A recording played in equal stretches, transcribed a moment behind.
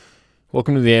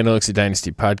Welcome to the Analytics of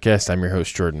Dynasty podcast. I'm your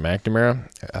host, Jordan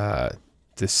McNamara.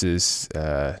 This is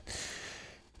an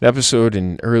episode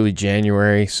in early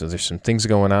January, so there's some things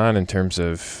going on in terms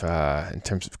of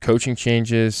coaching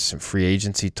changes, some free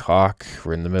agency talk.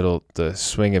 We're in the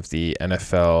swing of the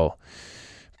NFL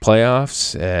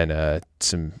playoffs, and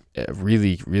some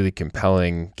really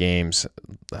compelling games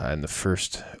in the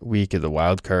first week of the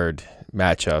wild card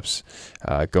matchups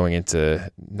going into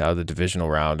now the divisional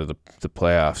round of the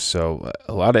playoffs. So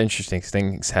a lot of interesting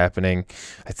things happening.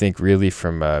 I think really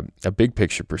from a big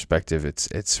picture perspective,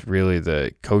 it's really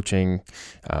the coaching.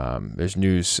 There's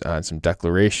news on some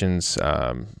declarations,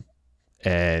 and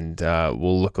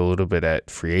we'll look a little bit at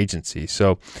free agency.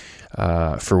 So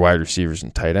for wide receivers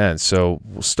and tight ends. So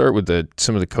we'll start with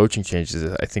some of the coaching changes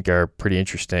that I think are pretty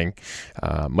interesting.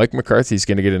 Mike McCarthy is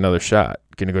going to get another shot.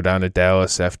 Going to go down to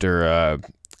Dallas after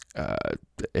an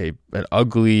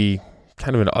ugly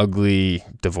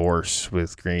divorce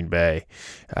with Green Bay.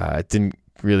 It didn't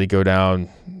really go down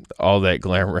all that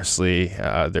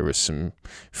glamorously. There was some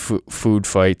food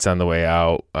fights on the way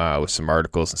out with some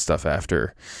articles and stuff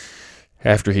after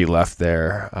he left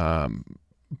there.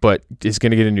 But is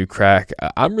going to get a new crack.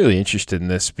 I'm really interested in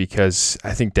this because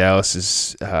I think Dallas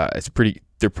is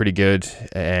they're pretty good,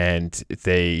 and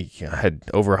they had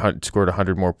scored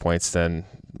 100 more points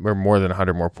more than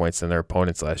 100 more points than their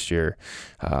opponents last year,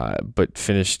 but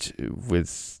finished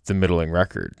with the middling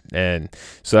record. And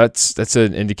so that's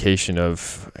an indication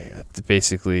of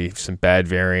basically some bad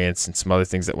variance and some other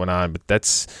things that went on. But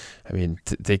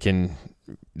they can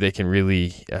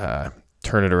really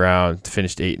turn it around.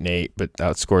 Finished 8-8, but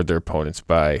outscored their opponents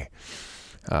by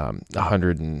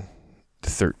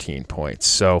 113 points.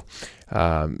 So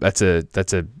it's a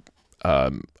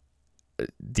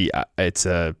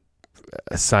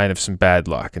sign of some bad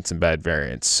luck and some bad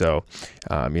variance. So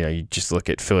you just look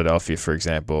at Philadelphia, for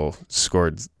example,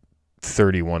 scored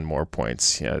 31 more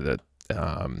points. That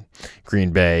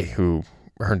Green Bay, who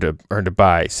earned a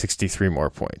bye, 63 more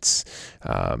points.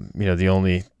 The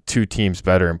only two teams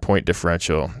better in point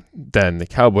differential than the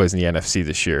Cowboys in the NFC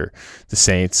this year, the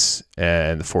Saints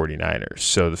and the 49ers.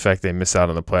 So the fact they miss out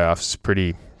on the playoffs is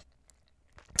pretty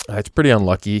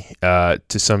unlucky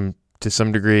to some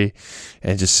degree,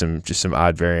 and just some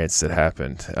odd variance that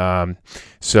happened.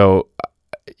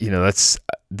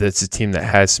 That's a team that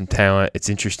has some talent. It's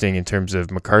interesting in terms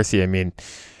of McCarthy. I mean,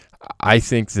 I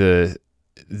think the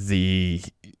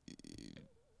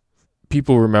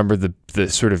people remember the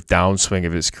sort of downswing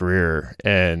of his career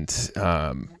and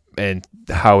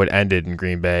how it ended in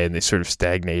Green Bay, and they sort of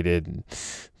stagnated and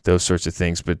those sorts of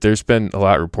things. But there's been a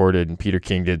lot reported, and Peter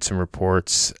King did some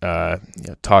reports,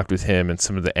 talked with him, and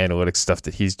some of the analytics stuff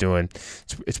that he's doing.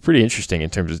 It's pretty interesting in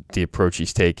terms of the approach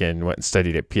he's taken. Went and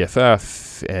studied at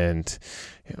PFF, and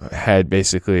had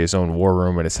basically his own war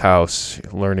room at his house,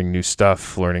 learning new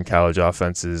stuff, learning college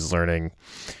offenses, learning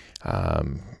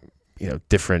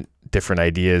different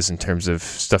ideas in terms of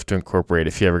stuff to incorporate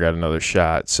if he ever got another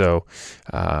shot. So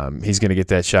he's going to get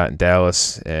that shot in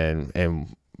Dallas,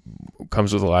 and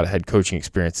comes with a lot of head coaching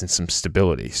experience and some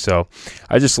stability. So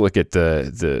I just look at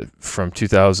the from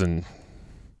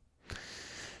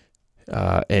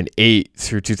 2008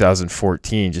 through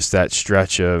 2014, just that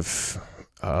stretch of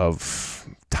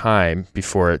time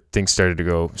before things started to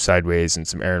go sideways and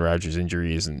some Aaron Rodgers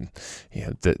injuries, and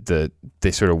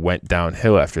they sort of went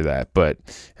downhill after that. But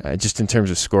just in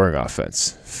terms of scoring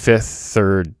offense, 5th,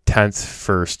 3rd, 10th,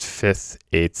 1st, 5th,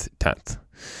 8th, 10th.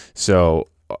 So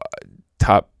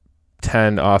top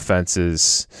 10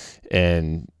 offenses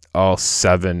in all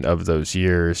 7 of those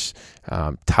years,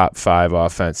 top 5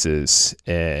 offenses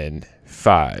in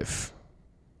 5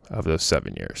 of those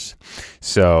 7 years.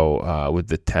 So with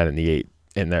the 10 and the 8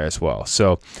 in there as well.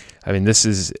 So I mean, this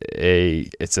is a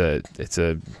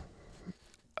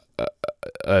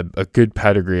good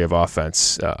pedigree of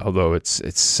offense, although it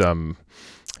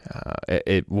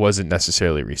wasn't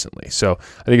necessarily recently. So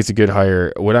I think it's a good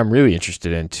hire. What I'm really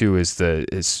interested in too is the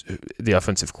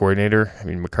offensive coordinator. I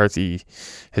mean, McCarthy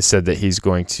has said that he's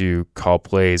going to call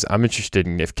plays. I'm interested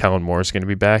in if Kellen Moore is going to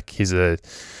be back. He's I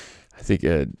think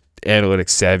an analytics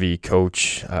savvy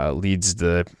coach, leads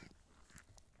the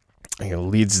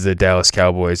Dallas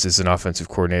Cowboys as an offensive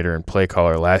coordinator and play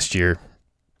caller last year,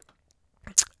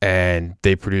 and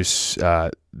they produce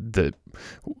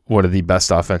one of the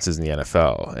best offenses in the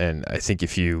NFL. And I think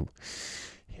if you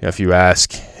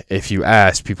ask,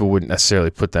 people wouldn't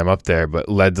necessarily put them up there, but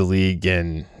led the league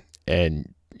in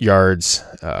yards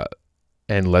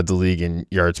and led the league in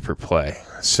yards per play.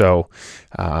 So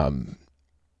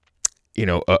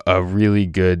a really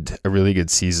good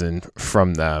season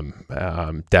from them.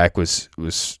 Dak was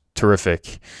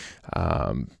terrific.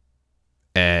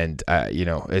 And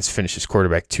it's finished as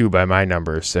quarterback 2 by my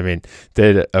numbers. I mean,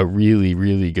 they had a really,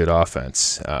 really good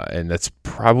offense, and that's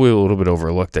probably a little bit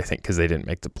overlooked, I think, because they didn't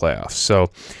make the playoffs.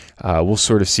 So we'll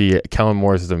sort of see. Kellen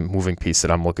Moore is the moving piece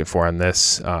that I'm looking for on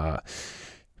this.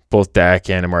 Both Dak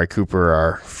and Amari Cooper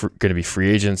are going to be free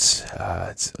agents.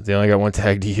 They only got one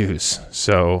tag to use,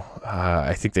 so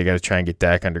I think they got to try and get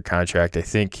Dak under contract. I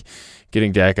think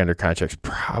getting Dak under contract is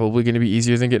probably going to be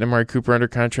easier than getting Amari Cooper under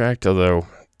contract, although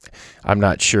I'm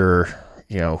not sure,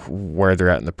 where they're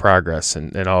at in the progress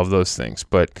and all of those things.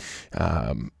 But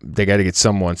they got to get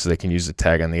someone so they can use the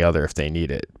tag on the other if they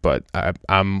need it. But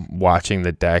I'm watching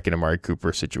the Dak and Amari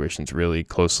Cooper situations really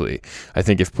closely. I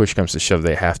think if push comes to shove,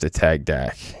 they have to tag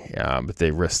Dak, but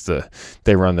they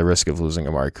run the risk of losing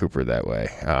Amari Cooper that way.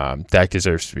 Dak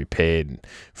deserves to be paid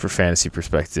for fantasy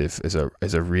perspective as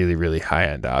a really, really high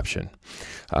end option.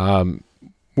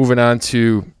 Moving on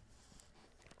to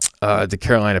the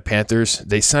Carolina Panthers.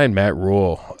 They signed Matt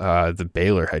Rule, the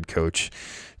Baylor head coach,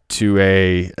 to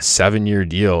a 7-year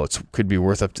deal. It could be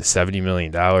worth up to $70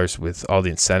 million with all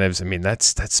the incentives. I mean,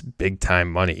 that's big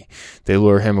time money. They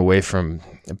lure him away from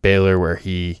Baylor, where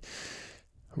he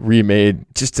remade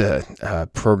just a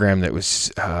program that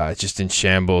was just in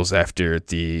shambles after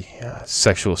the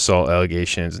sexual assault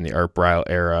allegations in the Art Briles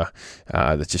era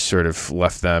that just sort of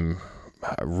left them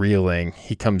reeling.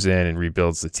 He comes in and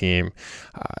rebuilds the team.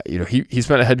 He's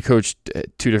been a head coach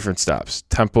at 2 different stops,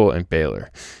 Temple and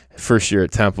Baylor. First year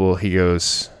at Temple, he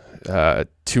goes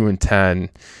 2-10,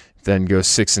 then goes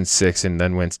 6-6, and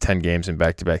then wins 10 games in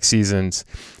back-to-back seasons.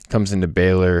 Comes into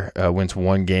Baylor, wins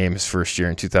 1 game his first year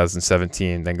in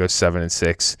 2017, then goes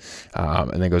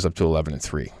 7-6, and then goes up to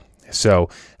 11-3. So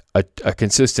a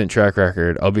consistent track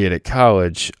record, albeit at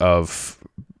college, of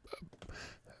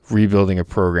rebuilding a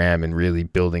program and really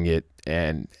building it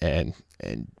and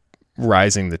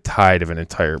rising the tide of an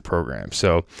entire program.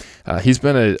 So he's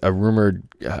been a rumored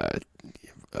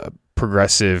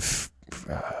progressive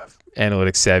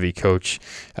analytics savvy coach.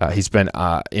 He's been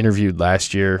interviewed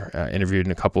last year, interviewed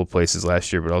in a couple of places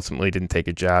last year, but ultimately didn't take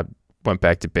a job, went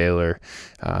back to Baylor,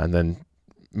 and then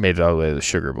made it all the way to the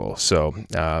Sugar Bowl. So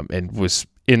and was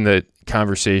in the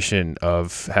conversation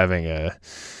of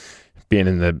being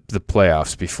in the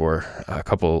playoffs before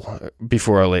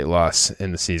a late loss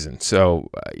in the season.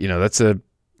 So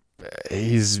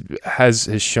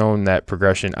has shown that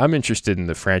progression. I'm interested in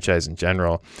the franchise in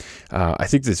general. I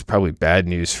think this is probably bad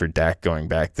news for Dak going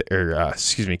back there,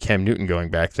 Cam Newton going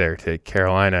back there to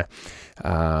Carolina.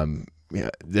 I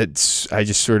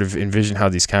just sort of envision how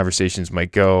these conversations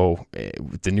might go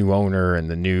with the new owner and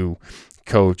the new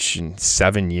coach in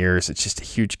 7 years. It's just a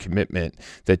huge commitment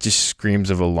that just screams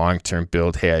of a long-term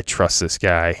build. Hey, I trust this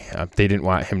guy. They didn't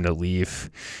want him to leave,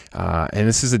 and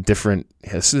this is a different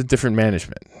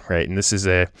management, right? And this is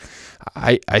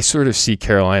I sort of see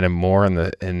Carolina more in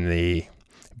the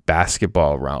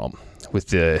basketball realm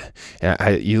with you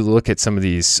look at some of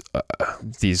these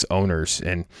owners,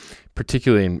 and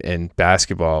particularly in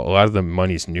basketball, a lot of the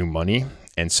money's new money,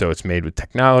 and so it's made with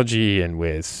technology and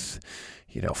with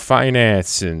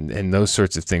finance and those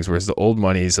sorts of things, whereas the old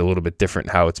money is a little bit different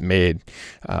how it's made.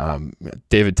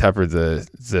 David Tepper,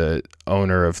 the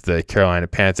owner of the Carolina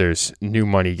Panthers, new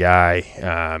money guy,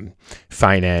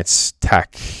 finance,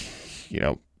 tech,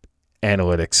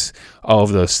 analytics, all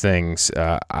of those things.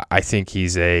 I think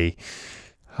he's is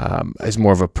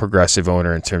more of a progressive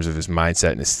owner in terms of his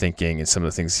mindset and his thinking and some of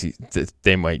the things that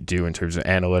they might do in terms of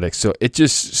analytics. So it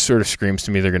just sort of screams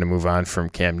to me they're going to move on from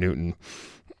Cam Newton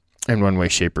in one way,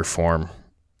 shape, or form.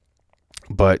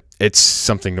 But it's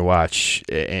something to watch,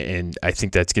 and I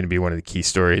think that's going to be one of the key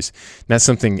stories. Not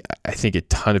something I think a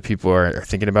ton of people are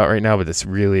thinking about right now, but it's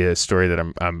really a story that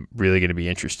I'm really going to be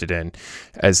interested in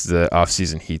as the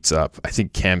offseason heats up. I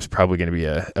think Cam's probably going to be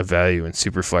a value in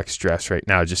Superflex drafts right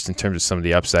now, just in terms of some of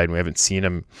the upside. We haven't seen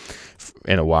him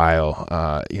in a while.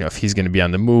 If he's going to be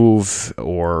on the move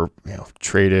or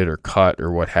traded or cut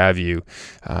or what have you,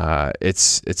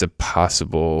 it's a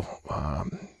possible.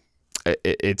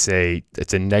 It's a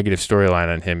negative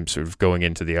storyline on him sort of going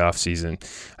into the offseason.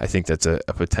 I think that's a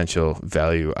potential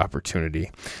value opportunity.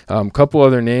 Couple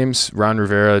other names: Ron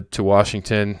Rivera to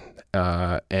Washington,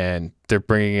 and they're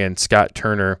bringing in Scott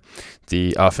Turner,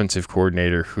 the offensive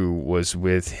coordinator who was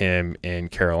with him in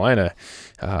Carolina.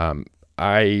 It's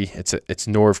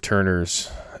Norv Turner's.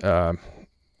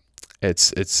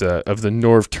 It's of the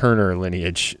Norv Turner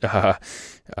lineage,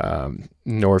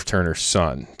 Norv Turner's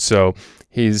son. So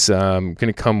he's going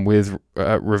to come with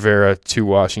Rivera to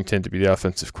Washington to be the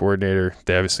offensive coordinator.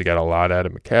 They obviously got a lot out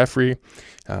of McCaffrey.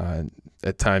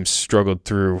 At times struggled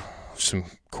through some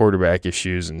quarterback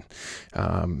issues and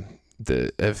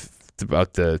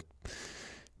about the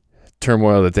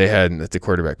turmoil that they had at the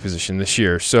quarterback position this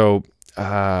year. So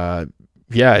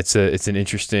it's an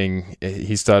interesting.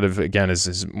 He's thought of again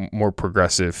as more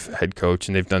progressive head coach,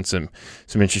 and they've done some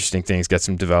interesting things. Got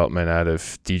some development out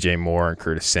of DJ Moore and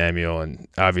Curtis Samuel, and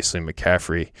obviously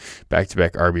McCaffrey,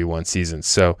 back-to-back RB1 seasons.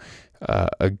 So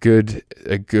a good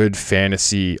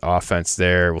fantasy offense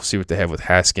there. We'll see what they have with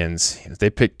Haskins. They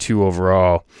picked 2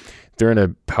 overall. They're in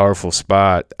a powerful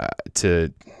spot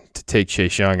to take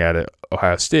Chase Young out of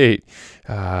Ohio State.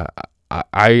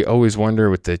 I always wonder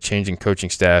with the changing coaching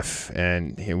staff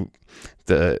and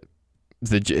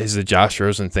is the Josh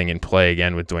Rosen thing in play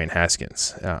again with Dwayne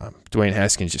Haskins. Dwayne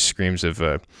Haskins just screams of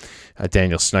a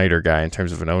Daniel Snyder guy in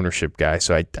terms of an ownership guy.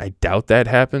 So I doubt that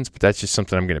happens, but that's just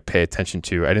something I'm going to pay attention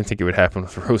to. I didn't think it would happen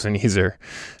with Rosen either.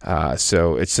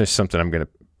 So it's just something I'm going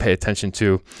to pay attention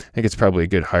to. I think it's probably a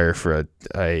good hire for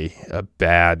a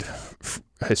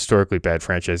historically bad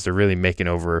franchise. They're really making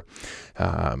over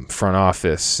front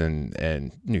office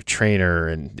and new trainer,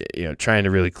 and trying to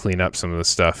really clean up some of the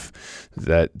stuff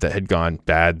that had gone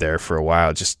bad there for a while.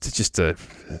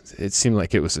 It seemed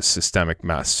like it was a systemic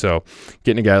mess. So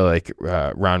getting a guy like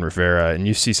Ron Rivera, and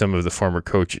you see some of the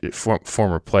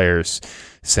former players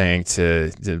saying to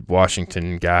the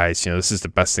Washington guys, this is the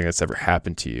best thing that's ever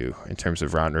happened to you in terms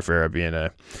of Ron Rivera being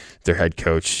their head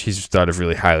coach. He's thought of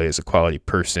really highly as a quality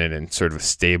person and sort of a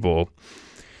stable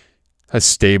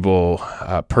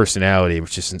personality,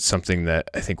 which isn't something that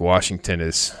I think Washington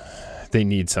is. They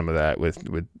need some of that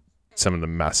with some of the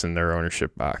mess in their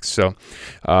ownership box. So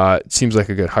it seems like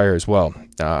a good hire as well.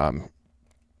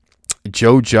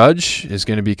 Joe Judge is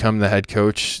going to become the head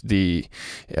coach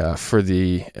for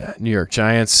the New York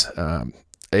Giants.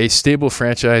 A stable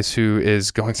franchise who is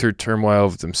going through turmoil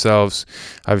of themselves.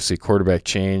 Obviously, quarterback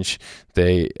change.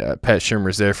 Pat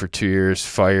Shurmur's there for 2 years,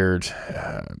 fired,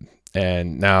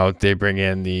 and now they bring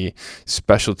in the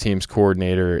special teams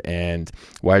coordinator and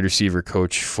wide receiver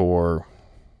coach for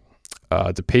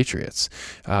the Patriots.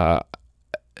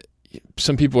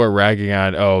 Some people are ragging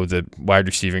on, the wide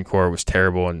receiving core was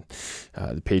terrible, and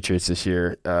the Patriots this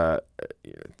year,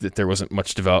 that there wasn't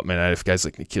much development out of guys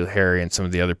like N'Keal Harry and some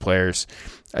of the other players.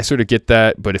 I sort of get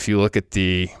that, but if you look at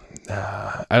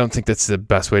I don't think that's the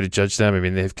best way to judge them. I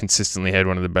mean, they've consistently had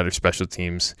one of the better special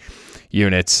teams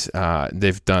units.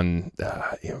 They've done,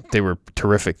 they were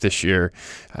terrific this year.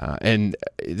 And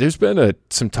there's been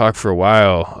some talk for a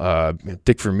while.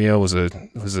 Dick Vermeil was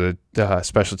a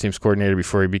special teams coordinator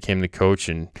before he became the coach,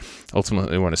 and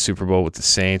ultimately won a Super Bowl with the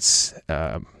Saints.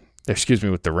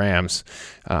 With the Rams.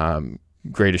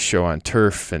 Greatest show on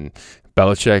turf. And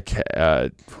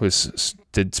Belichick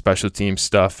did special team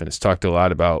stuff and has talked a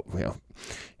lot about,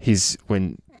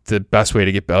 when the best way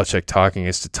to get Belichick talking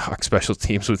is to talk special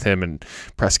teams with him and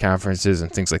press conferences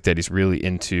and things like that. He's really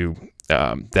into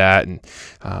that, and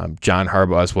John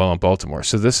Harbaugh as well in Baltimore.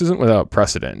 So this isn't without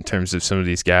precedent in terms of some of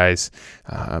these guys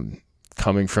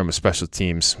coming from a special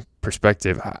teams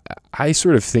perspective. I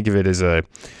sort of think of it as I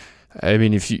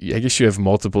guess you have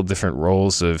multiple different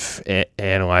roles of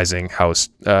analyzing how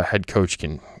a head coach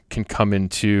can come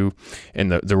into,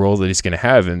 and the role that he's going to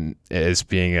have as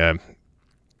being a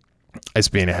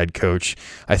head coach.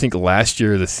 I think last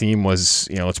year the theme was,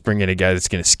 let's bring in a guy that's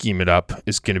going to scheme it up,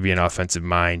 is going to be an offensive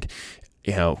mind.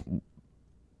 Sean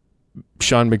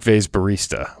McVay's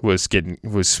barista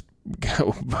was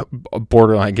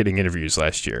borderline getting interviews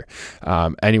last year.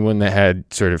 Anyone that had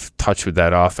sort of touch with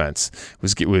that offense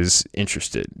was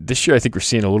interested. This year, I think we're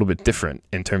seeing a little bit different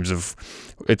in terms of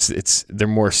they're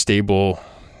more stable.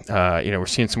 We're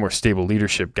seeing some more stable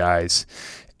leadership guys,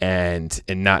 and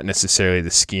not necessarily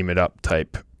the scheme it up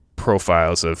type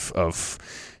profiles of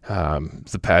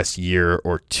the past year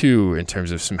or two in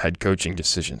terms of some head coaching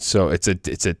decisions. So it's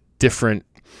a different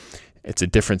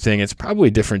thing. It's probably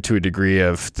different to a degree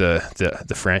of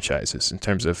the franchises in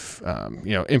terms of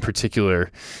in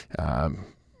particular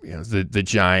the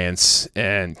Giants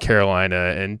and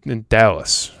Carolina and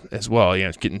Dallas as well.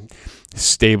 Getting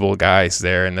stable guys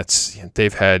there, and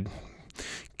they've had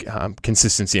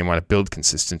consistency and want to build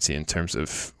consistency in terms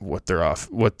of what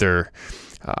their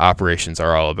operations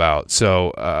are all about.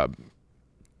 So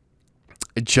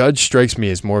Judge strikes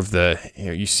me as more of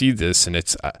you see this, and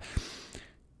it's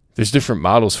there's different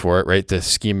models for it, right? To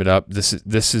scheme it up.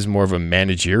 This is more of a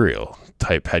managerial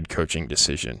type head coaching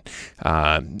decision.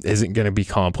 Isn't going to be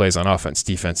calling plays on offense.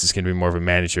 Defense is going to be more of a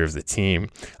manager of the team.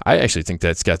 I actually think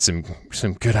that's got some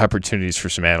good opportunities for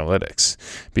some analytics,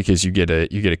 because you get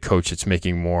a coach that's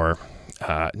making more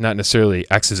not necessarily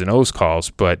X's and O's calls,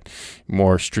 but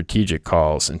more strategic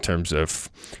calls in terms of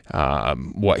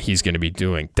what he's going to be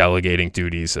doing, delegating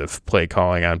duties of play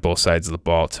calling on both sides of the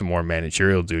ball to more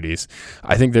managerial duties.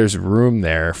 I think there's room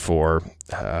there for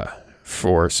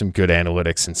some good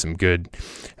analytics and some good,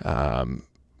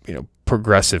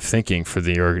 progressive thinking for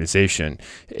the organization.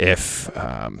 If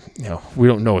we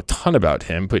don't know a ton about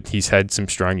him, but he's had some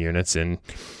strong units in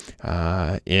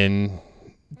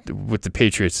with the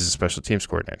Patriots as a special teams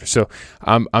coordinator. So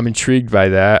I'm intrigued by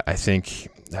that. I think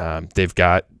they've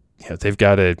got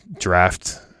to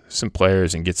draft some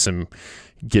players and get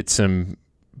some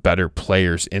better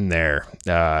players in there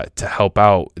to help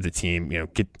out the team.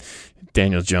 Get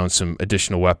Daniel Jones some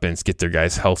additional weapons, get their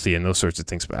guys healthy, and those sorts of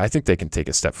things. But I think they can take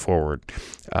a step forward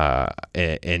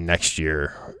in next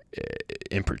year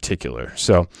in particular.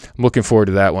 So I'm looking forward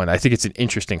to that one. I think it's an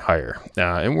interesting hire.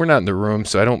 And we're not in the room,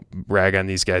 so I don't rag on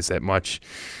these guys that much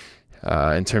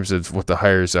in terms of what the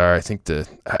hires are. I think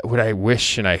what I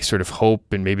wish and I sort of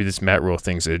hope, and maybe this Matt Rule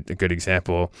thing's a good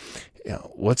example,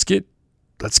 let's get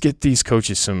these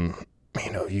coaches some.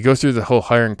 You go through the whole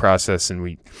hiring process and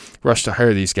we rush to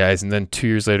hire these guys, and then 2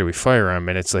 years later we fire them,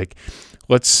 and it's like,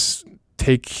 let's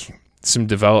take some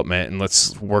development and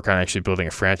let's work on actually building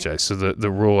a franchise. So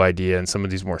the Rule idea and some of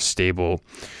these more stable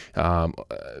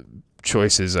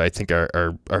choices, I think,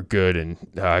 are good and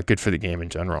good for the game in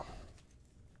general.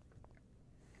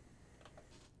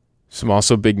 Some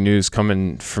also big news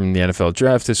coming from the NFL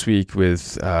draft this week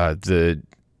with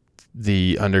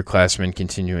the underclassmen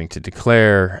continuing to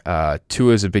declare.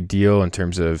 Tua is a big deal in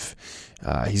terms of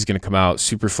he's going to come out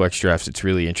super flex draft. It's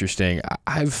really interesting.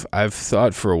 I've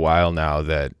thought for a while now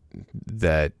that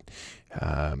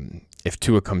if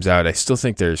Tua comes out, I still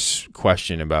think there's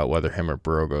question about whether him or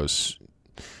Burrow goes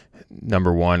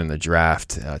number one in the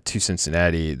draft to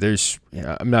Cincinnati.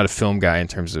 I'm not a film guy in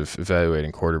terms of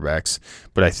evaluating quarterbacks,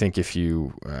 but I think if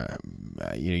you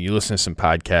listen to some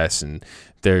podcasts, and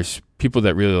there's people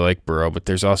that really like Burrow, but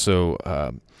there's also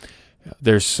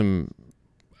there's some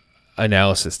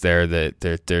analysis there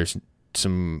that there's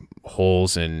some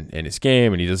holes in his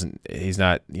game, and he's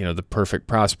not the perfect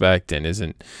prospect and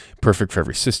isn't perfect for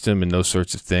every system and those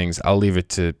sorts of things. I'll leave it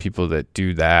to people that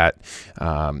do that.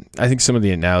 I think some of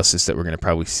the analysis that we're going to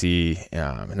probably see,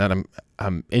 and that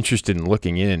I'm interested in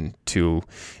looking into,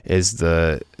 is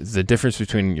the difference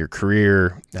between your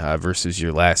career versus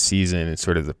your last season and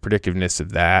sort of the predictiveness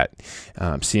of that.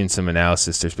 Seeing some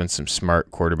analysis, there's been some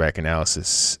smart quarterback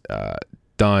analysis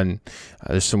done.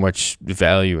 There's so much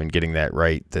value in getting that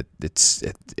right that it's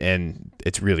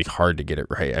really hard to get it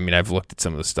right. I mean, I've looked at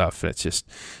some of the stuff, and it's just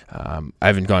I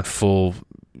haven't gone full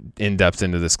in depth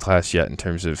into this class yet in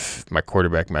terms of my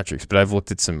quarterback metrics, but I've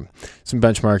looked at some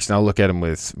benchmarks, and I'll look at them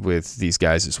with these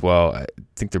guys as well. I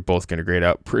think they're both going to grade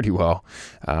out pretty well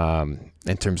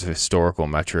in terms of historical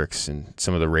metrics and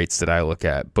some of the rates that I look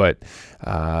at. But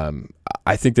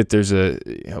I think that there's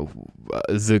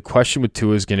the question with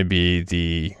Tua is going to be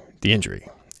the injury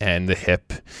and the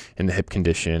hip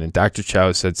condition. And Dr.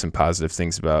 Chow said some positive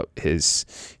things about his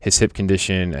hip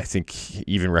condition. I think he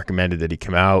even recommended that he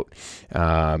come out.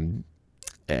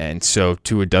 And so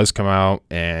Tua does come out,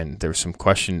 and there was some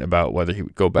question about whether he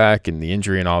would go back and the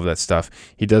injury and all of that stuff.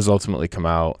 He does ultimately come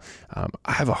out.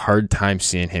 I have a hard time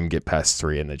seeing him get past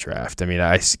 3 in the draft. I mean,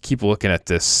 I keep looking at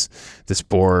this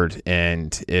board,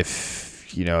 and if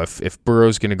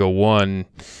Burrow's going to go 1,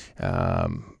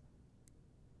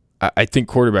 I think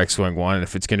quarterback's going 1, and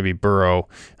if it's going to be Burrow,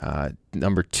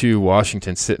 number 2,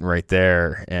 Washington sitting right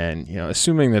there. And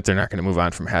assuming that they're not going to move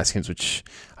on from Haskins, which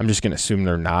I'm just going to assume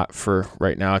they're not for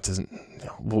right now. It doesn't.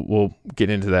 We'll get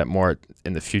into that more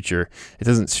in the future. It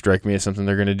doesn't strike me as something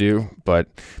they're going to do, but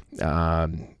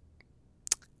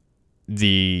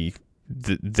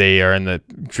they are in the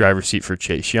driver's seat for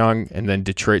Chase Young, and then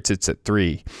Detroit sits at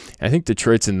 3. And I think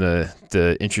Detroit's in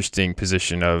the interesting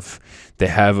position of they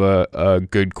have a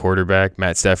good quarterback.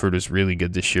 Matt Stafford was really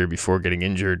good this year before getting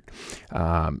injured.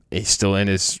 He's still in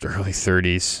his early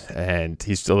 30s, and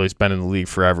he's been in the league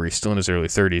forever. He's still in his early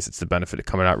 30s. It's the benefit of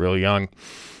coming out real young.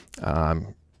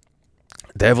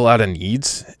 They have a lot of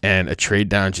needs, and a trade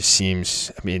down just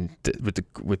seems. I mean, with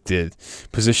the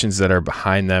positions that are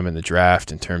behind them in the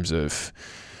draft, in terms of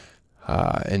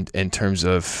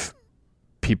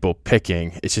people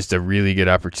picking, it's just a really good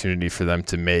opportunity for them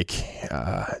to make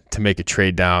a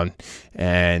trade down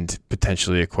and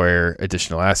potentially acquire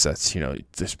additional assets.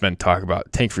 There's been talk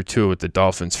about tank for Tua with the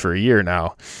Dolphins for a year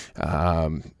now.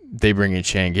 they bring in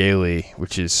Chan Gailey,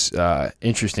 which is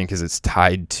interesting because it's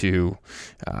tied to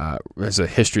there's a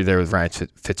history there with Ryan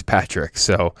Fitzpatrick.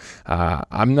 So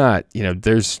I'm not,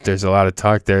 there's a lot of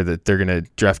talk there that they're going to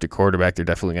draft a quarterback. They're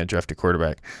definitely going to draft a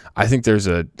quarterback. I think there's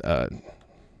a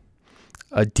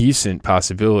decent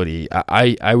possibility.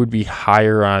 I would be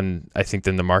higher on, I think,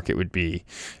 than the market would be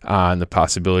on the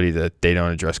possibility that they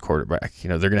don't address quarterback.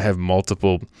 They're going to have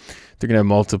multiple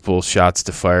shots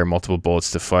to fire, multiple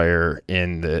bullets to fire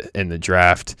in the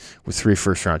draft with 3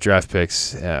 first-round draft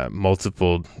picks,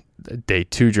 multiple day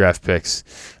 2 draft picks,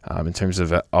 in terms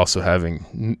of also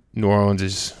having New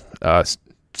Orleans'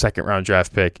 second-round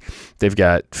draft pick. They've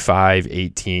got 5,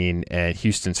 18, and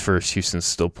Houston's first. Houston's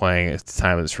still playing at the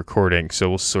time of this recording, so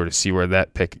we'll sort of see where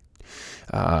that pick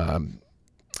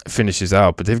finishes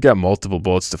out. But they've got multiple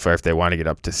bullets to fire if they want to get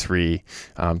up to 3.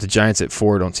 The Giants at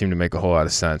 4 don't seem to make a whole lot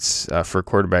of sense. For a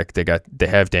quarterback, they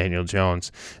have Daniel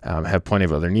Jones, have plenty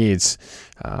of other needs,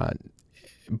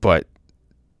 but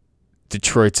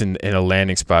Detroit's in a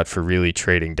landing spot for really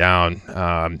trading down,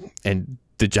 and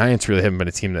the Giants really haven't been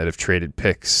a team that have traded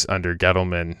picks under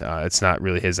Gettleman. It's not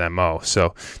really his MO.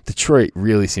 So Detroit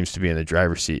really seems to be in the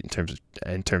driver's seat in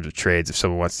terms of trades. If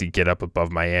someone wants to get up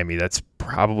above Miami, that's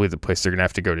probably the place they're going to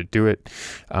have to go to do it.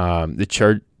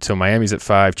 So Miami's at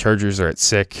 5, Chargers are at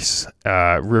 6.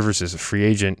 Rivers is a free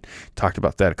agent. Talked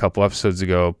about that a couple episodes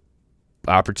ago.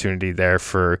 Opportunity there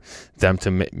for them to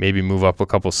maybe move up a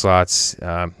couple slots,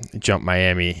 jump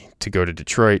Miami to go to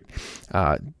Detroit.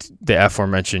 The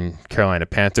aforementioned Carolina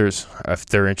Panthers, if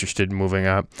they're interested in moving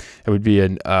up, it would be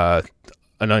an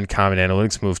uncommon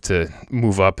analytics move to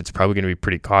move up. It's probably going to be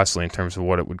pretty costly in terms of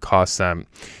what it would cost them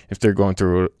if they're going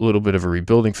through a little bit of a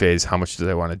rebuilding phase. How much do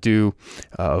they want to do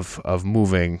of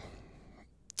moving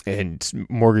and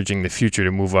mortgaging the future to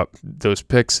move up those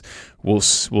picks? We'll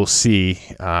see,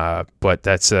 but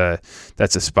that's a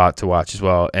spot to watch as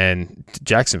well. And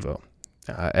Jacksonville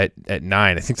at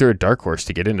 9, I think they're a dark horse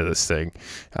to get into this thing,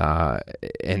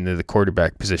 into the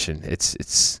quarterback position.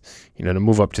 It's to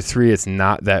move up to 3, it's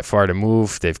not that far to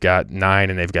move. They've got 9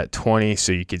 and they've got 20,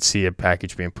 so you could see a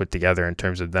package being put together in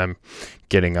terms of them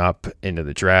getting up into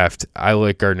the draft. I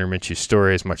like Gardner Minshew's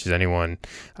story as much as anyone.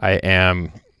 I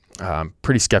am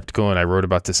pretty skeptical, and I wrote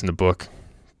about this in the book.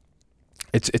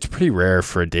 It's pretty rare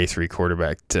for a day 3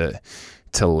 quarterback to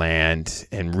land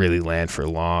and really land for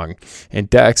long. And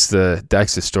Dak's the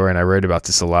story, and I write about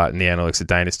this a lot in the Analytics of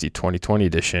Dynasty 2020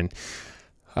 edition.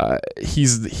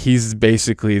 He's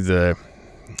basically the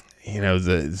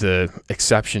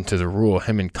exception to the rule,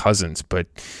 him and Cousins. But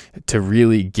to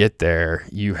really get there,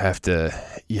 you have to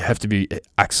be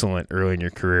excellent early in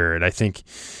your career. And I think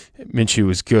Minshew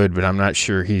was good, but I'm not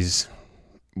sure he's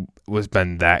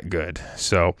been that good.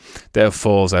 So they have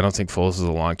Foles. I don't think Foles is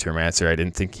a long-term answer. I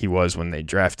didn't think he was when they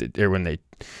drafted or when they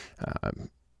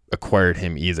acquired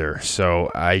him either. So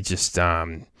I just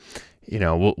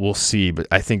we'll see, but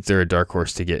I think they're a dark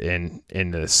horse to get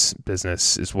in this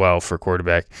business as well for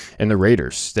quarterback. And the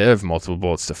Raiders, they have multiple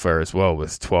bullets to fire as well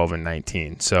with 12 and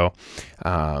 19. So,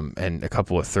 and a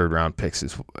couple extra third-round picks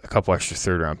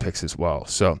as well.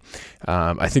 So,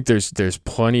 I think there's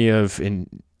plenty of, in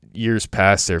years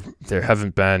past, there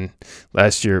haven't been.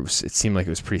 Last year it seemed like it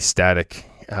was pretty static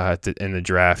in the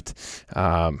draft,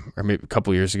 or maybe a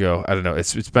couple years ago. I don't know.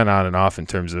 It's been on and off in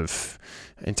terms of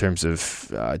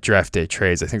draft day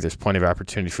trades. I think there's plenty of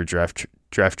opportunity for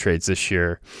draft trades this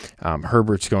year.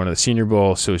 Herbert's going to the Senior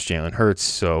Bowl, so is Jalen Hurts.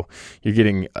 So you're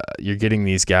getting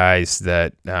these guys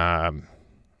that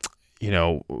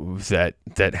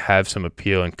that have some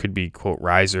appeal and could be, quote,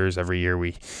 risers. Every year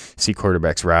we see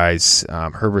quarterbacks rise.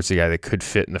 Herbert's a guy that could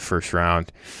fit in the first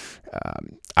round.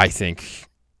 I think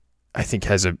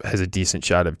has a decent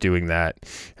shot of doing that.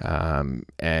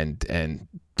 And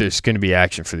there's going to be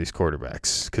action for these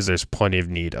quarterbacks because there's plenty of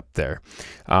need up there.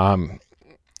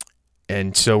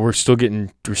 And so we're still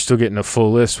getting a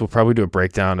full list. We'll probably do a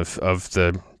breakdown of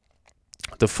the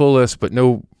full list, but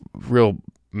no real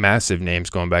massive names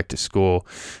going back to school.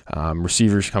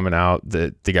 Receivers coming out.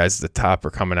 The guys at the top are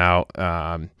coming out.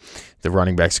 The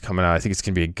running backs are coming out. I think it's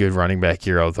going to be a good running back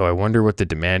year, although I wonder what the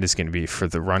demand is going to be for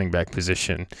the running back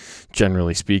position.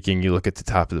 Generally speaking, you look at the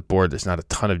top of the board, there's not a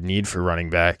ton of need for running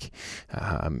back.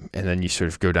 And then you sort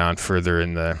of go down further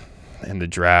in the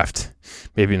draft,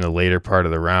 maybe in the later part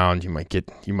of the round, you might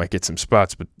get some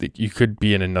spots, but you could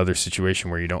be in another situation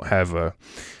where you don't have a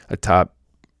top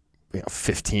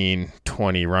 15,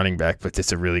 20 running back, but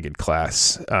it's a really good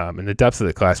class. And the depth of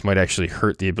the class might actually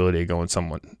hurt the ability to go in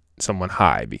someone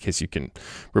high because you can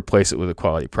replace it with a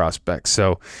quality prospect.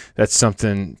 So that's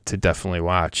something to definitely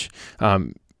watch.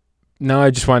 now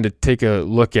I just wanted to take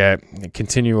a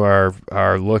continue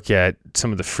our look at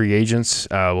some of the free agents.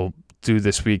 We'll do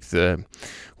this week the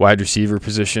wide receiver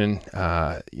position.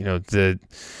 I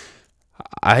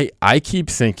keep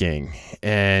thinking,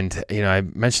 and I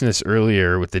mentioned this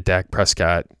earlier with the Dak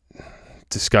Prescott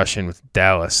discussion with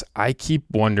Dallas. I keep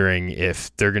wondering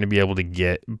if they're going to be able to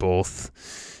get both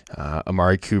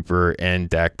Amari Cooper and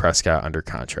Dak Prescott under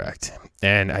contract.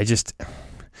 And I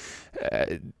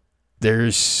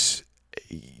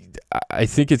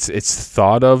think it's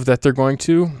thought of that they're going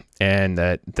to, and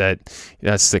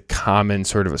that's the common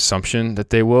sort of assumption that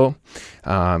they will.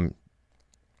 I'm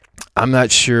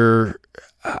not sure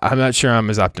I'm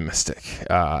as optimistic.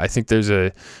 I think there's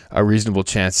a reasonable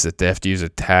chance that they have to use a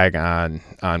tag on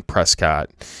Prescott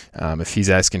if he's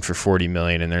asking for $40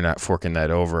 million and they're not forking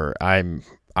that over.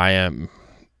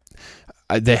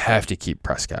 They have to keep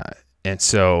Prescott, and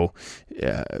so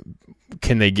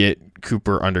can they get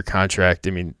Cooper under contract?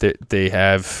 I mean, they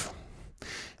have.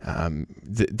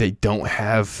 They don't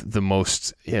have the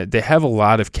most. They have a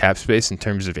lot of cap space in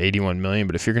terms of $81 million,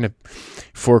 but if you're going to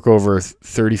fork over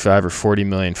 $35 or $40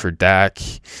 million for Dak,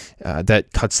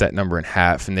 that cuts that number in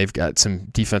half. And they've got some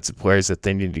defensive players that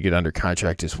they need to get under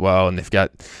contract as well. And they've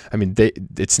got. I mean,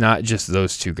 it's not just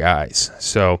those two guys.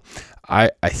 So I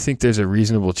think there's a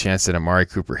reasonable chance that Amari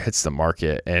Cooper hits the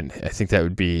market, and I think that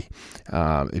would be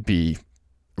it'd be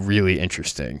really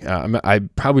interesting.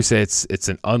 I'd probably say it's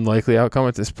an unlikely outcome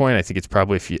at this point. I think it's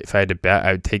probably if I had to bet,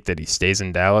 I would take that he stays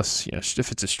in Dallas.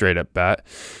 If it's a straight up bet,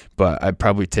 but I'd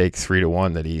probably take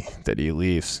 3-1 that he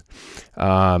leaves.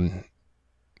 And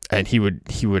he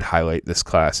would highlight this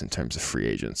class in terms of free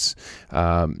agents.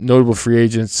 Notable free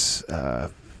agents.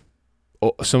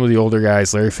 Some of the older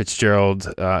guys, Larry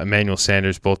Fitzgerald, Emmanuel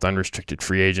Sanders, both unrestricted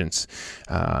free agents.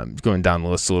 Going down the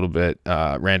list a little bit,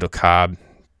 Randall Cobb,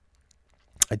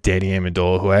 Danny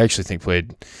Amendola, who I actually think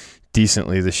played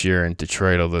decently this year in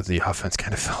Detroit, although the offense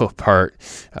kind of fell apart.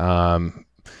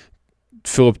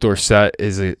 Philip Dorsett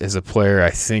is a player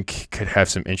I think could have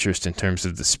some interest in terms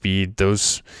of the speed.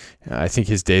 I think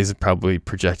his days of probably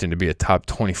projecting to be a top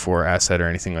 24 asset or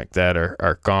anything like that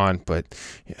are gone, but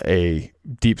a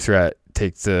deep threat,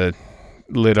 take the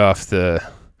lid off the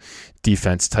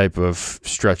defense type of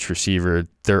stretch receiver.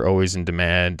 They're always in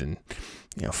demand, and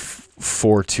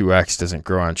 4-2X doesn't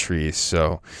grow on trees,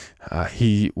 so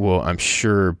he will, I'm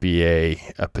sure, be a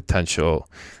potential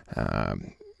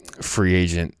free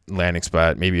agent landing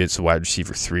spot. Maybe it's a wide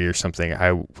receiver 3 or something.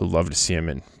 I would love to see him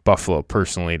in Buffalo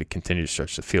personally to continue to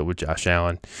stretch the field with Josh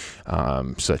Allen,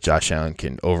 so that Josh Allen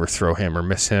can overthrow him or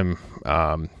miss him.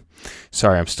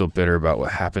 Sorry, I'm still bitter about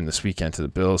what happened this weekend to the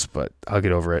Bills, but I'll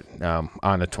get over it.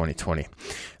 On to 2020.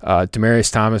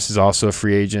 Demaryius Thomas is also a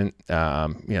free agent.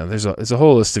 There's a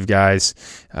whole list of guys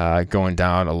going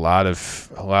down. A lot of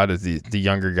the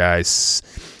younger guys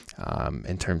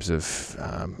in terms of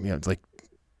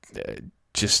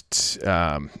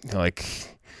like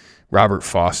Robert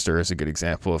Foster is a good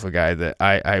example of a guy that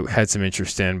I had some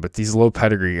interest in, but these low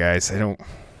pedigree guys, I don't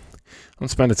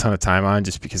spend a ton of time on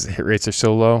just because the hit rates are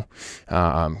so low.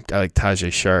 Guy like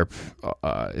Tajay Sharp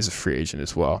is a free agent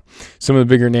as well. Some of the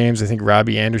bigger names, I think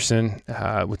Robbie Anderson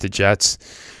with the Jets.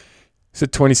 He's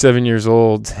 27 years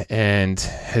old and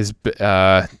has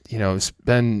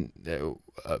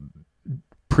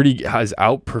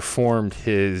outperformed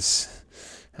his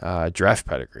draft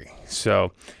pedigree.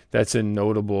 So that's a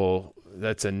notable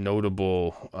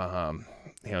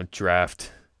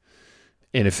draft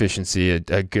inefficiency,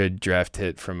 a good draft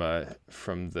hit from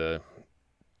the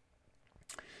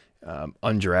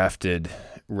undrafted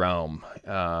realm.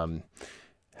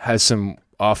 Has some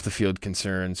off the field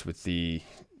concerns with his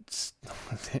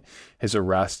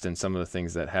arrest and some of the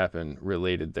things that happened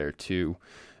related there too.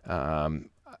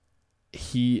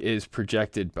 He is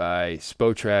projected by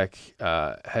Spotrac,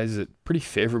 has a pretty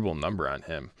favorable number on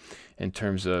him in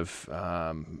terms of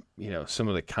some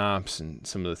of the comps and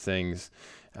some of the things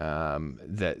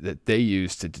that they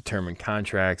use to determine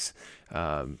contracts.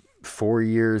 4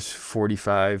 years,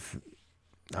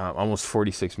 almost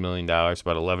 $46 million, about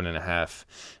 $11.5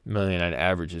 million on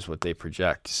average is what they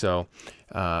project. So,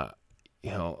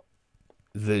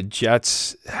 the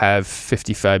Jets have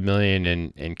 $55 million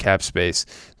in cap space.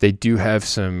 They do have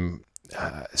some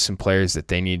players that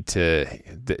they need to.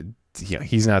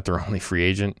 He's not their only free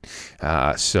agent,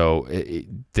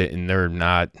 and they're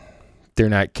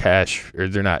not cash, or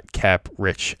they're not cap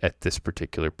rich at this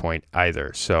particular point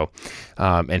either. So,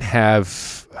 and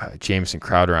have Jamison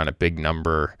Crowder on a big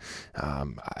number.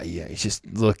 Just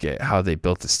look at how they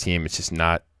built this team. It's just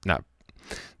not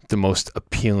the most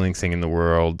appealing thing in the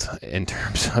world in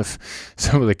terms of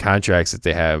some of the contracts that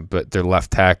they have. But their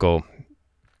left tackle,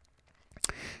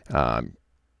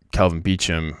 Kelvin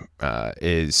Beachum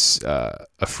is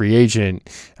a free agent.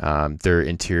 Their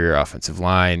interior offensive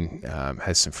line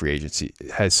has some free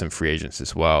agents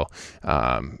as well,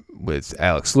 with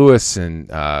Alex Lewis and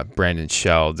Brandon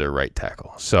Shell, their right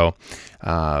tackle. So,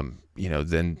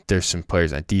 then there's some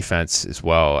players on defense as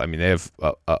well. I mean, they have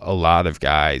a lot of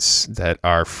guys that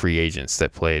are free agents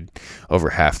that played over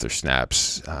half their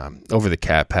snaps. Over the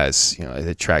Cap has,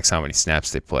 it tracks how many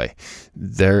snaps they play.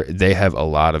 They have a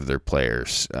lot of their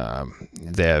players.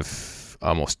 They have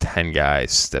almost 10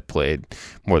 guys that played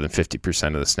more than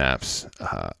 50% of the snaps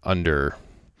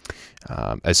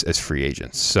as free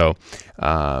agents. So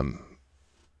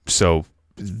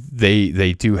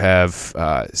they do have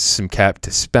some cap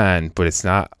to spend, but it's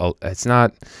not a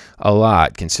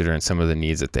lot considering some of the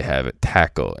needs that they have at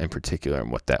tackle in particular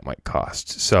and what that might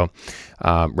cost. So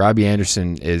Robbie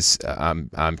Anderson is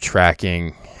I'm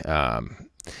tracking.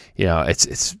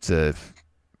 It's the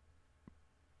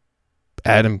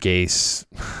Adam Gase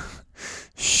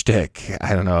shtick.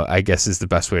 I don't know. I guess is the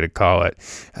best way to call it.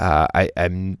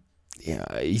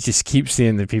 You just keep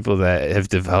seeing the people that have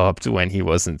developed when he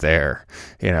wasn't there.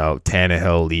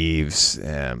 Tannehill leaves,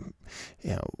 to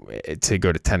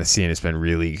go to Tennessee, and it's been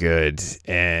really good.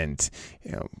 And,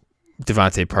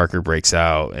 Devontae Parker breaks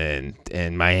out and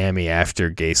Miami after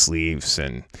Gase leaves,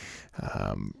 and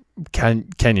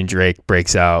Kenyon Drake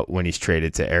breaks out when he's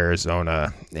traded to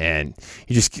Arizona. And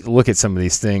you just look at some of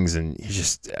these things and you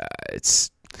just, it's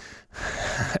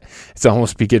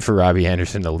almost be good for Robbie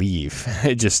Anderson to leave.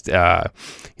 It just,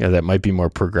 that might be more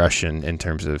progression in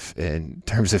terms of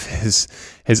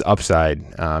his upside.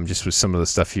 Just with some of the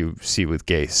stuff you see with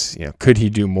Gase, could he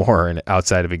do more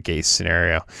outside of a Gase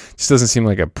scenario? Just doesn't seem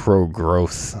like a pro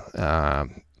growth,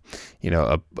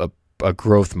 a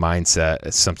growth mindset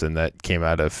is something that came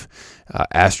out of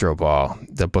Astro Ball,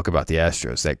 the book about the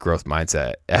Astros, that growth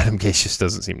mindset. Adam Gase just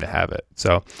doesn't seem to have it.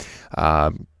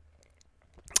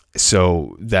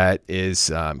 So that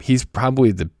is, he's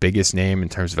probably the biggest name in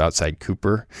terms of outside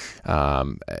Cooper.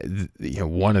 One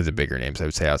of the bigger names, I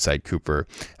would say, outside Cooper.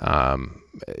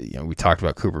 We talked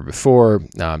about Cooper before.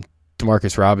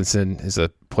 Demarcus Robinson is a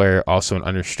player, also an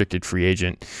unrestricted free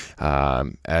agent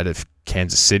out of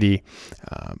Kansas City.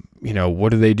 What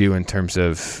do they do in terms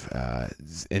of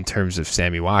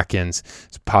Sammy Watkins?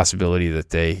 It's a possibility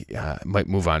that they might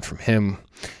move on from him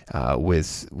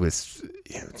with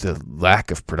the lack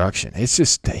of production. It's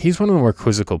just, he's one of the more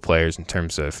quizzical players in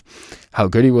terms of how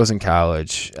good he was in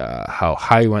college, how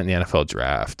high he went in the NFL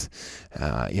draft.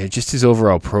 Just his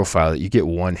overall profile, that you get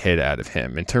one hit out of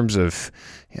him in terms of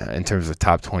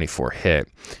top 24 hit.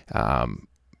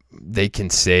 They can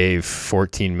save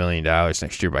 $14 million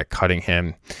next year by cutting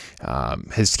him.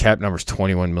 His cap number is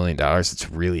 $21 million. It's a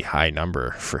really high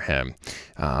number for him.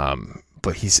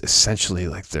 But he's essentially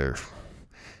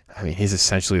he's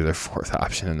essentially their fourth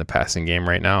option in the passing game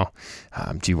right now.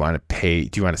 Do you want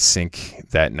to sink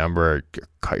that number or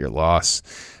cut your loss?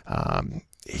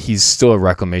 He's still a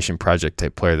reclamation project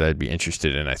type player that I'd be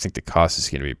interested in. I think the cost is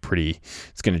going to be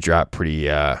it's going to drop pretty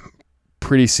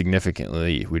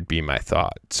significantly, would be my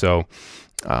thought. So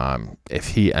if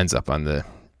he ends up on the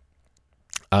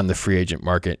free agent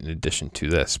market in addition to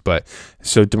this.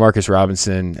 So Demarcus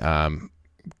Robinson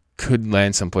could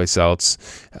land someplace else,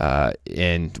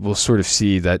 and we'll sort of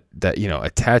see that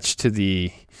attached to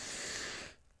the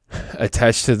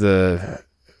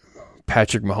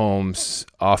Patrick Mahomes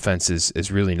offense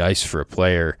is really nice for a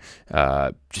player,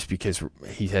 just because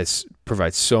he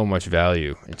provides so much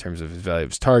value in terms of his value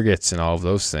of his targets and all of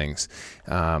those things.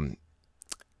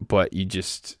 But you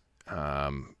just,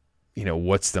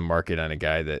 what's the market on a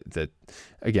guy that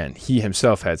again, he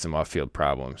himself had some off-field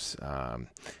problems.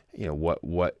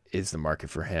 What is the market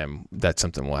for him? That's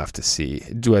something we'll have to see.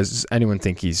 Does anyone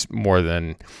think he's more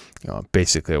than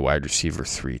basically a wide receiver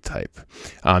 3 type?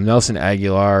 Nelson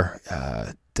Aguilar,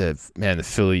 the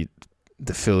Philly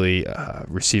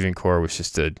receiving core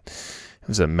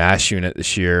was a mass unit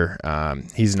this year.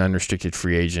 He's an unrestricted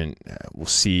free agent. We'll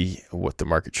see what the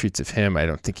market treats of him.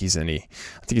 I think he's a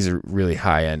really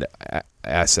high end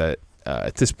asset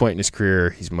at this point in his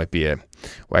career. He might be a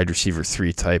wide receiver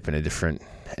 3 type in a different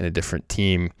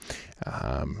team,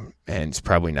 and it's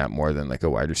probably not more than like a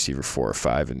wide receiver 4 or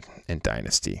 5 in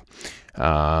Dynasty.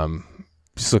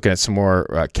 Just looking at some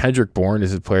more, Kendrick Bourne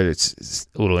is a player that's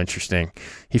a little interesting.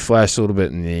 He flashed a little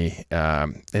bit in the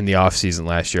offseason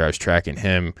last year. I was tracking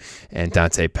him and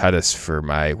Dante Pettis for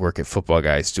my work at Football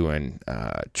Guys, doing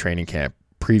training camp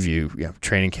preview,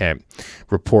 training camp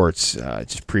reports,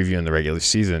 just previewing the regular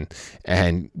season,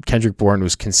 and Kendrick Bourne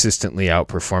was consistently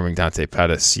outperforming Dante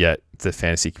Pettis, yet the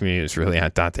fantasy community was really on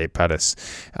Dante Pettis.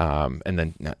 And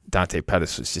then Dante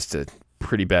Pettis was just a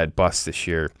pretty bad bust this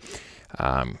year.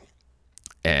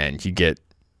 And you get,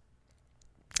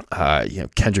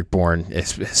 Kendrick Bourne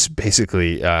is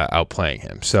basically outplaying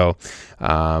him. So,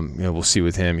 we'll see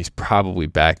with him. He's probably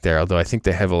back there, although I think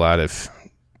they have a lot of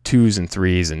 2s and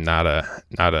 3s and not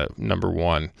a number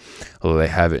 1, although they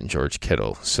have it in George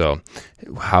Kittle. So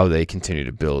how they continue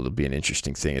to build will be an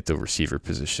interesting thing at the receiver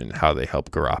position, how they help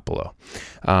Garoppolo.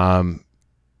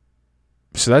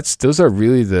 So those are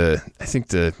really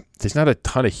there's not a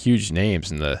ton of huge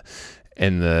names in the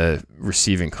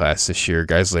receiving class this year.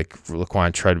 Guys like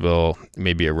Laquan Treadwell,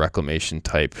 maybe a reclamation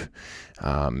type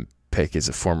pick, is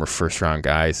a former first-round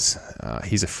guy.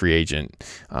 He's a free agent.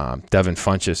 Devin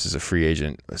Funchess is a free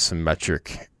agent with some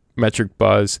metric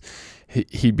buzz.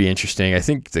 He'd be interesting. I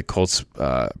think the Colts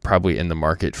probably in the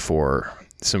market for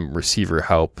some receiver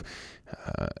help.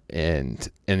 And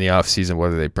in the offseason,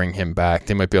 whether they bring him back,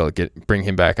 they might be able to bring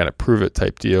him back on a prove-it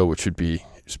type deal, which would be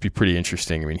pretty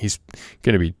interesting. I mean, he's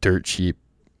going to be dirt cheap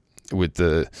with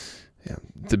the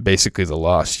basically the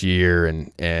lost year,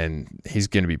 and he's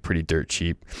going to be pretty dirt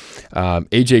cheap.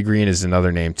 AJ Green is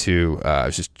another name too. I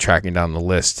was just tracking down the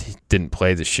list. He didn't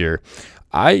play this year.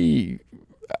 I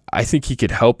think he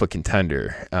could help a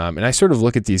contender. And I sort of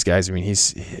look at these guys. I mean,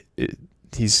 he's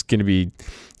going to be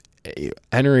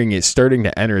starting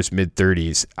to enter his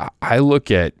mid-30s. I look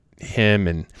at him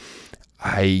and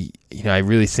I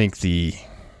really think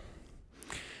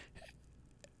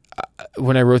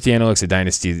when I wrote the Analytics of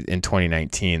Dynasty in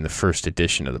 2019, the first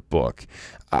edition of the book,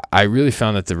 I really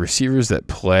found that the receivers that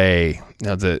play,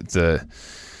 the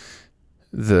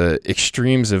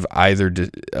extremes of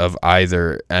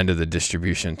either end of the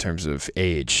distribution in terms of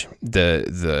age,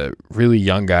 the really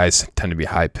young guys tend to be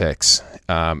high picks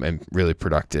and really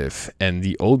productive, and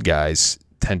the old guys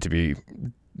tend to be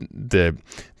the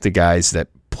guys that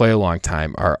play a long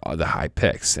time are the high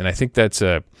picks. And I think that's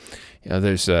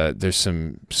there's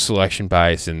some selection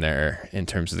bias in there in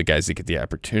terms of the guys that get the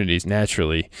opportunities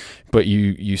naturally, but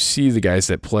you see the guys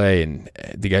that play and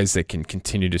the guys that can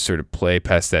continue to sort of play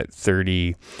past that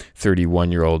 30,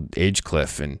 31-year-old age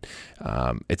cliff, and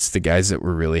it's the guys that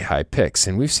were really high picks.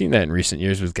 And we've seen that in recent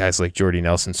years with guys like Jordy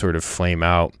Nelson sort of flame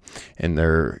out and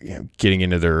they're getting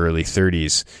into their early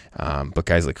 30s, but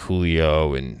guys like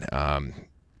Julio and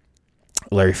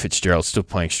Larry Fitzgerald still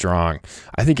playing strong.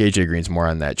 I think AJ Green's more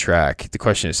on that track. The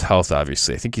question is health,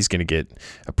 obviously. I think he's going to get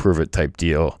a prove-it type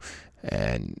deal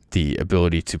and the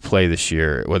ability to play this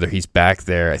year, whether he's back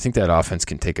there. I think that offense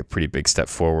can take a pretty big step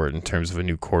forward in terms of a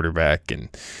new quarterback and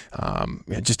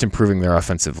just improving their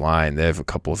offensive line. They have a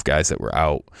couple of guys that were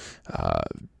out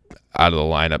of the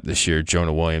lineup this year.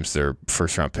 Jonah Williams, their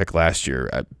first-round pick last year,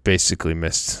 basically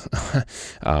missed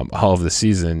all of the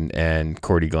season, and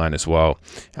Cordy Glenn as well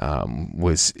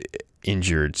was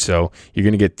injured. So you're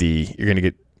going to get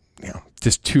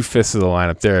just 2/5 of the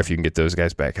lineup there. If you can get those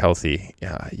guys back healthy,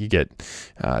 you get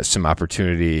some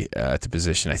opportunity at the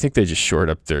position. I think they just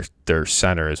shored up their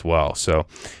center as well. So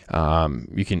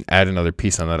you can add another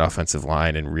piece on that offensive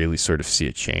line and really sort of see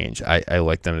a change. I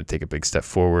like them to take a big step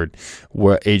forward.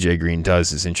 What AJ Green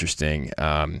does is interesting.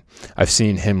 I've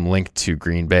seen him linked to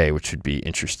Green Bay, which would be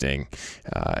interesting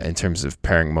in terms of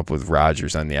pairing him up with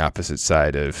Rodgers on the opposite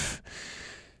side of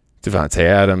Devontae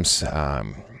Adams.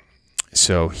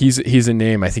 So he's a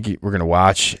name I think we're going to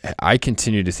watch. I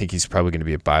continue to think he's probably going to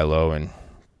be a buy low in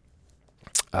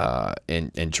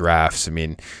drafts. I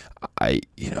mean,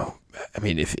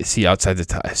 if is he outside the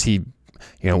top? Is he,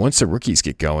 once the rookies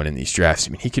get going in these drafts,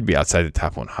 I mean, he could be outside the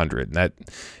top 100, and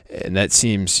that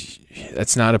seems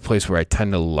that's not a place where I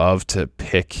tend to love to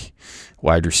pick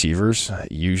wide receivers.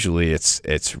 Usually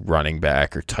it's running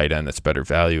back or tight end that's better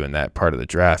value in that part of the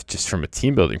draft, just from a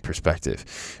team building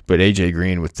perspective. But AJ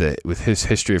Green, with his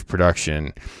history of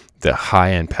production, the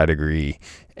high end pedigree,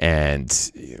 and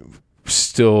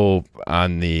still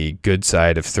on the good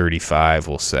side of 35,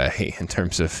 we'll say, in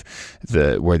terms of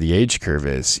where the age curve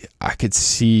is, I could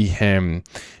see him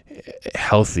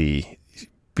healthy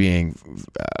being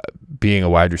a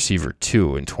wide receiver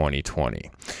too in 2020.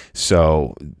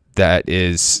 So that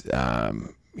is,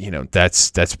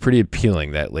 that's pretty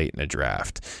appealing that late in a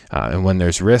draft. And when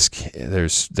there's risk,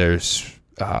 there's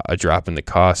a drop in the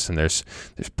cost, and there's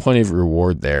plenty of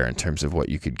reward there in terms of what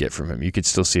you could get from him. You could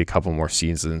still see a couple more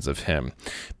seasons of him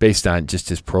based on just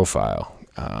his profile.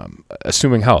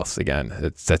 Assuming health,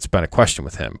 again, that's been a question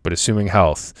with him, but assuming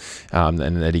health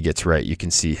and that he gets right, you can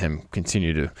see him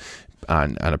continue to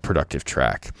on a productive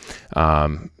track.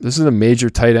 This is the major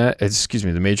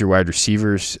the major wide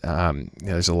receivers.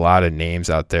 There's a lot of names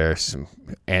out there, some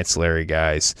ancillary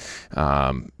guys.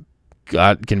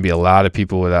 Going to be a lot of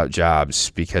people without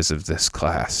jobs because of this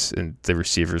class and the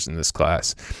receivers in this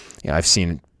class. I've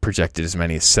seen projected as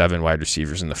many as 7 wide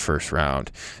receivers in the first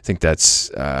round. I think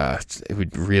it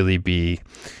would really be.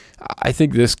 I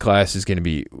think this class is going to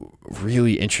be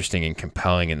really interesting and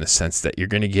compelling in the sense that you're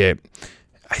going to get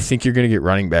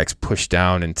running backs pushed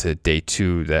down into day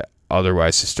 2 that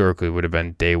otherwise historically would have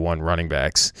been day 1 running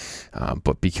backs.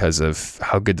 But because of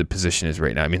how good the position is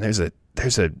right now, I mean, there's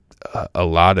a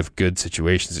lot of good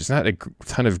situations. There's not a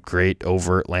ton of great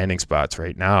overt landing spots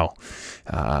right now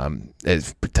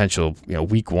as potential,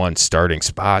 week 1 starting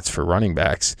spots for running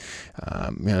backs.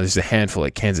 There's a handful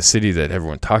like Kansas City that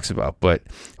everyone talks about, but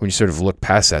when you sort of look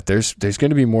past that, there's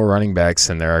going to be more running backs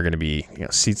than there are going to be,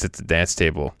 seats at the dance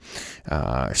table,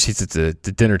 or seats at the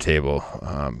dinner table,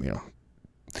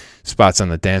 spots on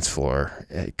the dance floor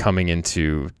coming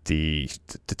into the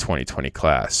 2020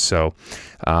 class. So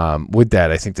with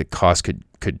that, I think the cost could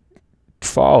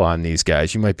fall on these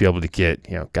guys. You might be able to get,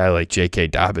 a guy like J.K.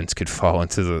 Dobbins could fall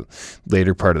into the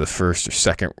later part of the first or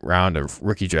second round of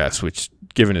rookie drafts, which,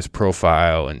 given his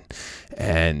profile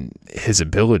and his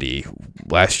ability,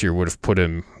 last year would have put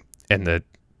him in the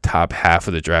top half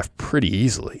of the draft pretty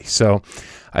easily. So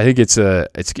I think it's going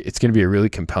to be a really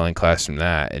compelling class from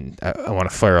that, and I want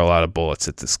to fire a lot of bullets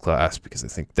at this class because I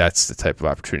think that's the type of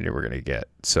opportunity we're going to get.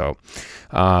 So,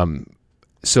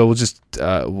 we'll just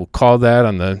we'll call that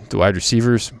on the wide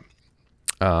receivers,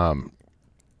 so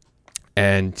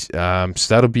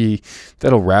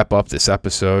that'll wrap up this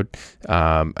episode.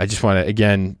 I just want to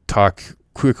again talk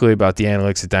quickly about the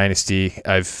analytics of Dynasty.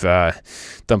 I've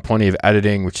done plenty of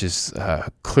editing, which is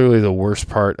clearly the worst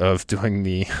part of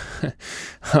doing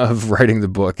of writing the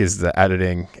book is the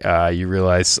editing. You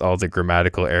realize all the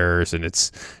grammatical errors, and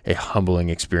it's a humbling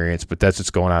experience, but that's what's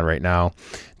going on right now.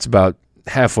 It's about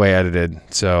halfway edited,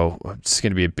 so it's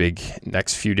going to be a big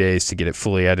next few days to get it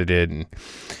fully edited and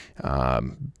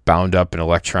bound up in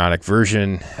electronic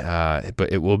version,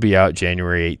 but it will be out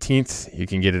January 18th. You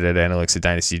can get it at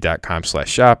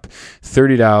analyticsofdynasty.com/shop.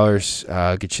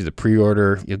 $30, get you the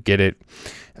pre-order. You'll get it.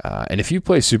 And if you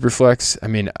play Superflex, I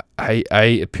mean,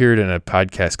 I appeared in a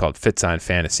podcast called Fits on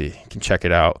Fantasy. You can check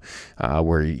it out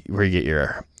where you get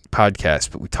your podcast,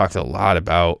 but we talked a lot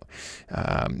about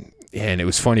and it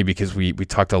was funny because we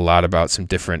talked a lot about some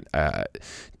different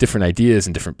ideas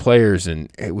and different players, and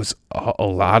it was a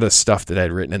lot of stuff that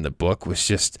I'd written in the book was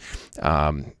just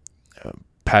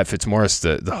Pat Fitzmaurice,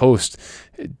 the host,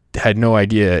 had no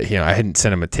idea. I hadn't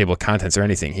sent him a table of contents or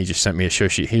anything. He just sent me a show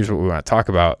sheet. Here's what we want to talk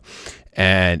about,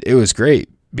 and it was great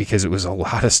because it was a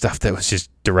lot of stuff that was just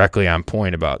directly on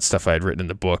point about stuff I had written in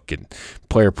the book and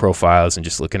player profiles and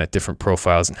just looking at different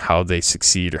profiles and how they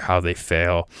succeed or how they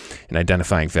fail and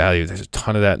identifying value. There's a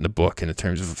ton of that in the book in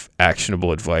terms of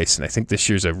actionable advice. And I think this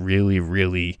year's a really,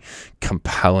 really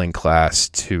compelling class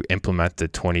to implement the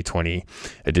 2020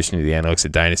 edition of the Analytics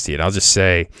of Dynasty. And I'll just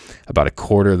say about a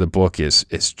quarter of the book is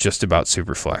just about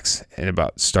Superflex and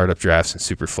about startup drafts and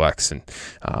Superflex and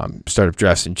startup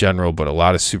drafts in general, but a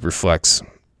lot of Superflex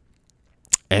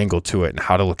angle to it and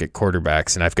how to look at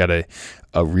quarterbacks. And I've got a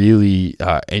really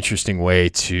interesting way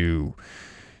to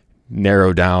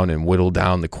narrow down and whittle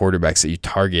down the quarterbacks that you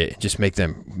target and just make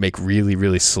them make really,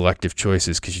 really selective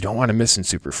choices because you don't want to miss in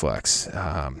Superflex.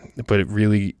 But it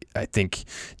really, I think,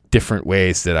 different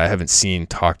ways that I haven't seen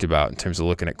talked about in terms of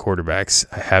looking at quarterbacks.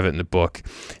 I have it in the book.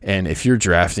 And if you're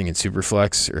drafting in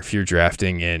Superflex or if you're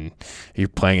playing in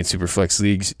Superflex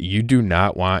leagues, you do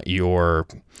not want your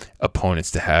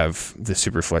opponents to have the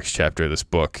Superflex chapter of this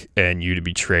book and you to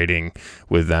be trading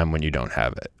with them when you don't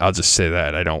have it. I'll just say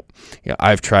that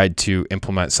I've tried to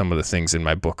implement some of the things in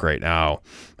my book right now.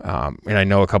 And I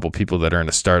know a couple people that are in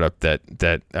a startup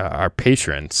that are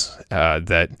patrons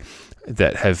that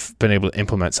have been able to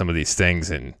implement some of these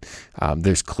things, and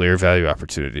there's clear value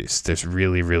opportunities. There's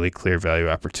really, really clear value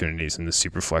opportunities in the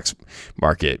Superflex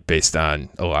market based on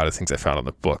a lot of things I found in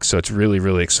the book. So it's really,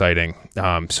 really exciting.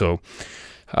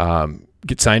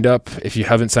 Get signed up. If you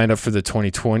haven't signed up for the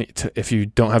 2020, if you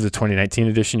don't have the 2019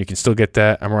 edition, you can still get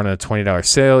that. I'm running a $20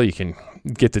 sale. You can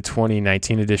get the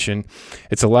 2019 edition.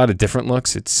 It's a lot of different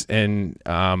looks.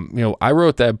 I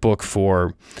wrote that book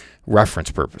for reference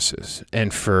purposes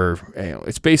and for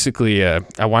it's basically I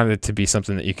wanted it to be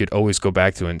something that you could always go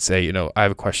back to and say, I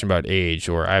have a question about age,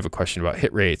 or I have a question about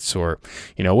hit rates, or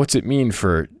what's it mean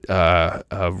for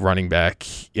a running back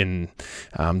in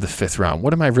the 5th round?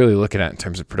 What am I really looking at in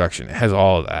terms of production? It has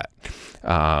all of that.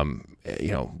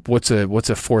 what's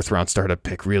a fourth round startup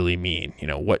pick really mean?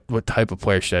 What type of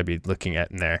player should I be looking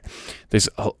at in there? There's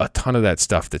a ton of that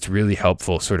stuff that's really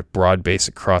helpful, sort of broad base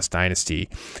across Dynasty,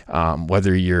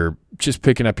 whether you're just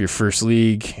picking up your first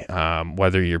league,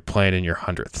 whether you're playing in your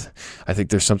 100th. I think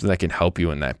there's something that can help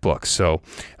you in that book. So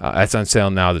that's on sale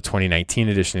now, the 2019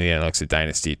 edition of the Analytics of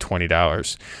Dynasty,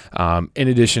 $20. In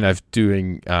addition, I'm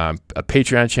doing a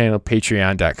Patreon channel,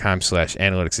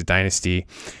 patreon.com/Analytics of Dynasty.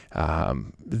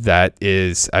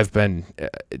 I've been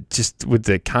just with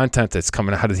the content that's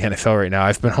coming out of the NFL right now,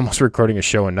 I've been almost recording a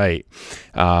show a night.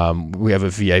 We have a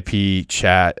VIP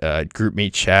chat, group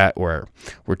meet chat where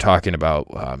we're talking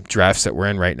about drafts that we're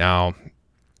in right now.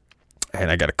 And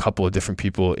I got a couple of different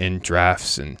people in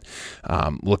drafts and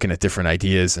looking at different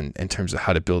ideas in terms of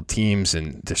how to build teams.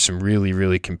 And there's some really,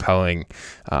 really compelling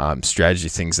strategy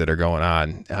things that are going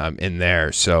on in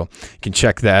there. So you can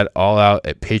check that all out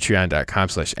at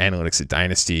patreon.com/Analytics of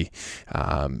Dynasty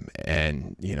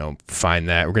and, find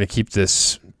that. We're going to keep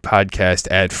this podcast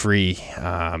ad-free.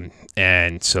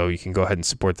 And so you can go ahead and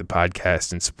support the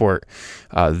podcast and support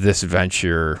this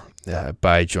venture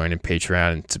by joining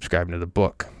Patreon and subscribing to the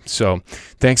book. So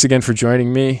thanks again for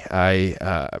joining me.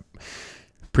 I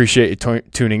appreciate you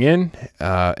tuning in.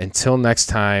 Until next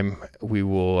time,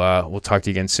 we'll talk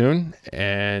to you again soon.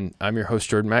 And I'm your host,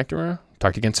 Jordan McNamara.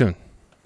 Talk to you again soon.